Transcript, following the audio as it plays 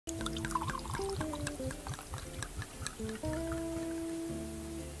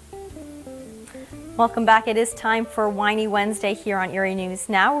Welcome back. It is time for Winey Wednesday here on Erie News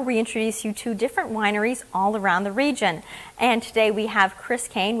Now, where we introduce you to different wineries all around the region. And today we have Kris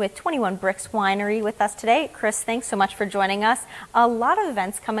Kane with 21 Brix Winery with us today. Kris, thanks so much for joining us. A lot of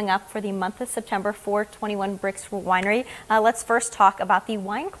events coming up for the month of September for 21 Brix Winery. Let's first talk about the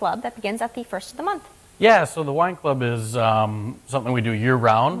wine club that begins at the first of the month. Yeah, so the wine club is something we do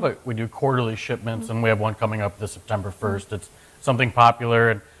year-round, but we do quarterly shipments, and we have one coming up this September 1st. It's something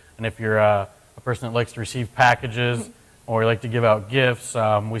popular, and if you're a person that likes to receive packages or you like to give out gifts,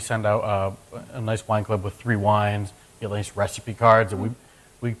 we send out a nice wine club with 3 wines, get nice recipe cards, and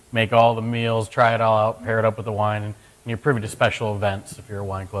we make all the meals, try it all out, pair it up with the wine, and you're privy to special events if you're a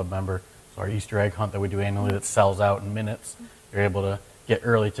wine club member. So our Easter egg hunt that we do annually that sells out in minutes, you're able to get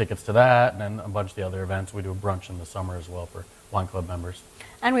early tickets to that, and then a bunch of the other events. We do a brunch in the summer as well for wine club members.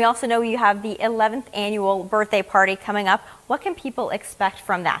 And we also know you have the 11th annual birthday party coming up. What can people expect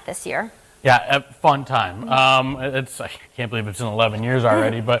from that this year? Yeah, a fun time. I can't believe it's been 11 years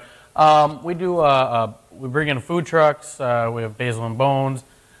already, but we bring in food trucks, we have Basil and Bones,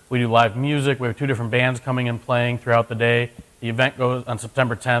 we do live music, we have 2 different bands coming and playing throughout the day. The event goes on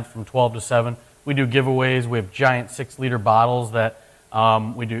September 10th from 12 to 7. We do giveaways, we have giant 6-liter bottles that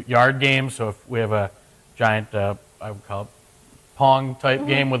we do yard games, so if we have a giant, I would call it Pong type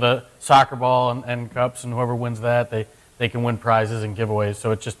game with a soccer ball and cups, and whoever wins that, they can win prizes and giveaways. So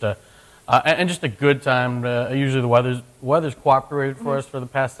it's just a good time. Usually the weather's cooperated for us for the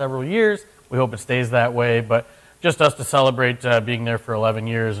past several years. We hope it stays that way, but just us to celebrate being there for 11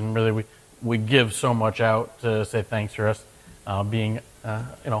 years, and really we give so much out to say thanks for us being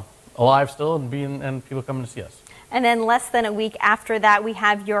alive still and people coming to see us. And then less than a week after that, we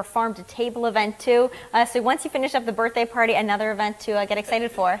have your farm to table event too. So once you finish up the birthday party, another event to get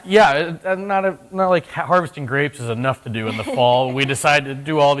excited for. Yeah, not like harvesting grapes is enough to do in the fall. We decide to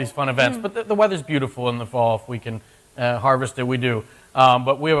do all these fun events, but the weather's beautiful in the fall. If we can harvest it, we do.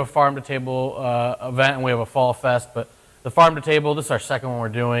 But we have a farm to table event, and we have a fall fest. But the farm to table, this is our second one we're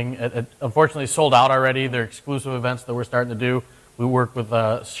doing. It unfortunately sold out already. They're exclusive events that we're starting to do. We work with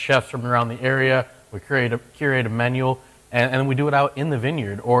chefs from around the area. We curate a menu, and we do it out in the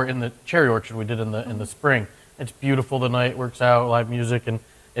vineyard or in the cherry orchard we did in the spring. It's beautiful. The night works out, live music, and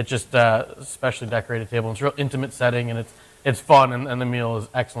it's just a specially decorated table. It's a real intimate setting, and it's fun, and the meal is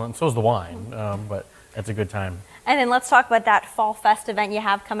excellent. So is the wine, but it's a good time. And then let's talk about that Fall Fest event you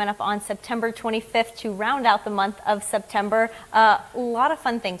have coming up on September 25th to round out the month of September. A lot of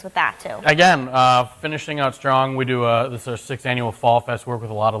fun things with that too. Again, finishing out strong. We do this is our 6th annual Fall Fest. Work with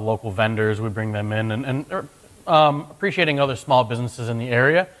a lot of local vendors. We bring them in and appreciating other small businesses in the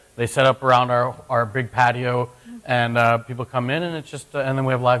area. They set up around our big patio, and people come in, and it's just and then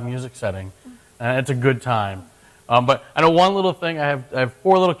we have live music setting. It's a good time. But I know one little thing. I have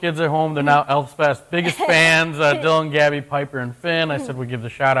 4 little kids at home. They're now Elspeth's biggest fans. Dylan, Gabby, Piper, and Finn. I said we'd give the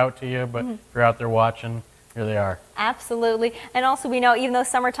shout out to you, but if you're out there watching, here they are. Absolutely. And also we know even though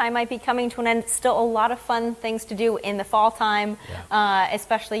summertime might be coming to an end, still a lot of fun things to do in the fall time,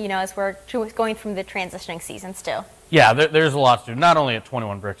 especially as we're going through the transitioning seasons too. Yeah, there's a lot to do. Not only at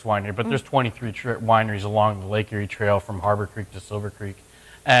 21 Brix Winery, but there's 23 wineries along the Lake Erie Trail from Harbor Creek to Silver Creek.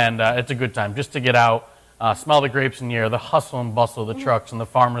 And it's a good time just to get out. Smell the grapes in the air, the hustle and bustle of the trucks and the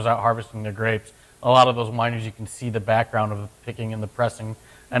farmers out harvesting their grapes. A lot of those wineries, you can see the background of the picking and the pressing.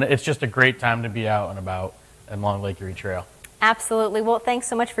 And it's just a great time to be out and about along Lake Erie Trail. Absolutely. Well, thanks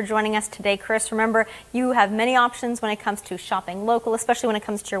so much for joining us today, Kris. Remember, you have many options when it comes to shopping local, especially when it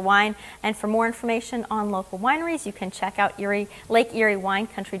comes to your wine. And for more information on local wineries, you can check out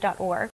LakeErieWinecountry.org.